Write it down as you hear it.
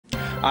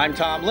I'm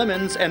Tom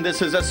Lemons, and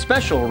this is a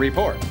special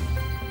report.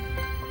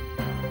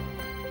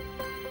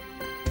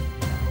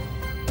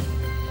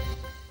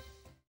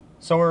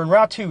 So we're en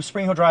route to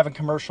Spring Hill Drive and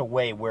Commercial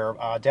Way, where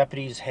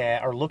deputies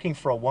are looking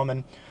for a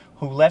woman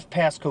who left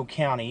Pasco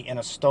County in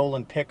a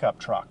stolen pickup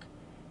truck.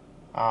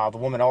 The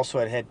woman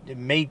also had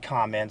made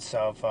comments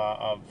of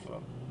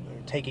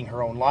taking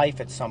her own life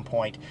at some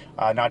point.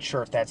 Not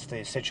sure if that's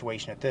the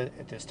situation at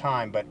this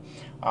time, but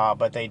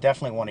they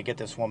definitely want to get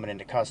this woman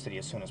into custody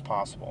as soon as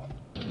possible.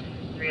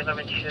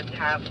 311 should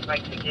have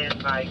spikes again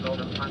by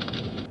Golden Pond.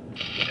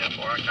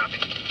 4, copy.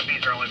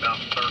 Speeds are only about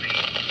 30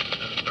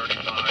 to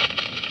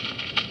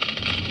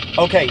 35.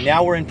 Okay,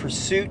 now we're in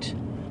pursuit.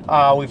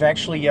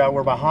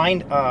 We're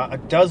behind a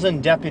dozen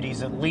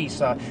deputies at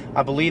least.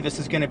 I believe this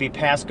is going to be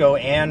Pasco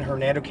and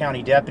Hernando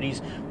County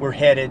deputies. We're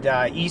headed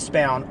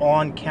eastbound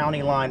on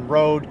County Line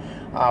Road.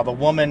 The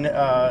woman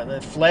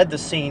fled the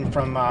scene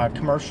from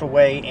Commercial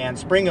Way and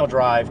Spring Hill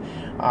Drive.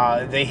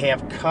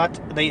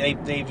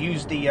 They've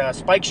used the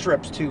spike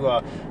strips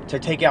to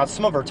take out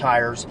some of her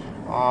tires,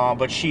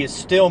 but she is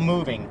still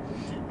moving.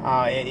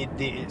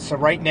 So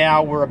right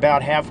now we're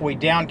about halfway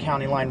down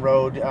County Line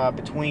Road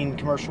between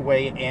Commercial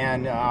Way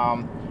and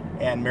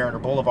Mariner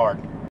Boulevard.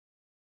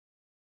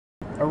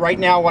 Right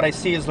now what I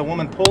see is the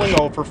woman pulling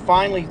over,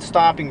 finally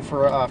stopping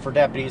for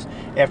deputies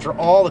after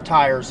all the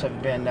tires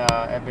have been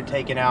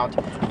taken out,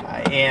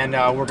 and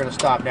we're going to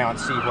stop now and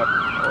see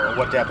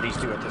what deputies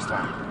do at this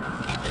time.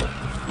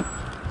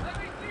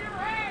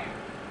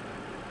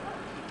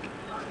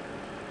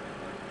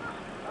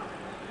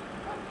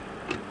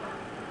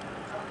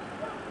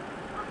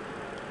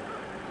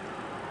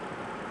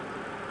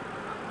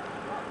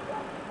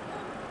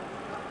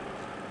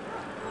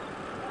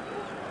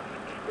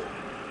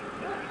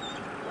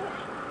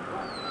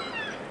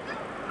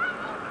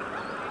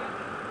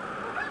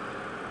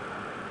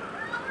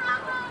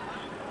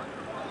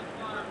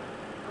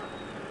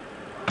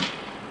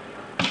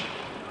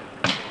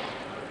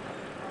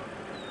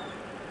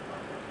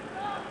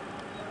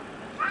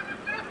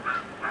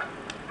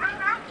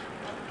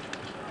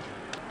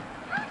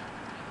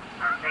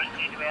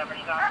 Do we have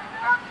any stop?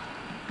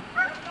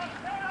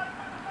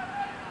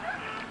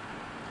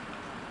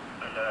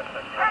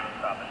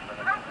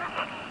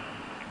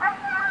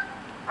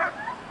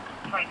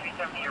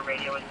 2370, your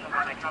radio is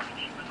someone I copied.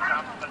 She was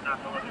stopped, but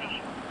not the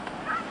location.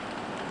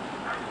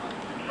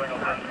 Spring Hill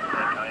Drive,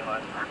 County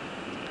Line.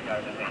 You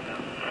guys are saying now.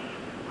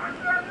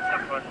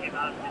 Someone came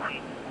out of the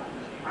scene.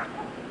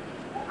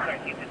 Sorry,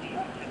 250.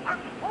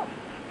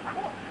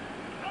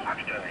 How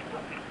you doing?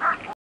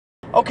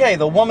 Okay,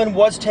 the woman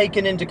was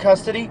taken into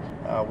custody.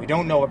 We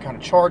don't know what kind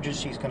of charges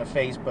she's going to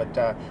face, but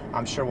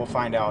I'm sure we'll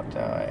find out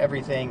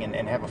everything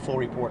and have a full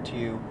report to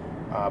you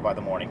by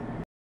the morning.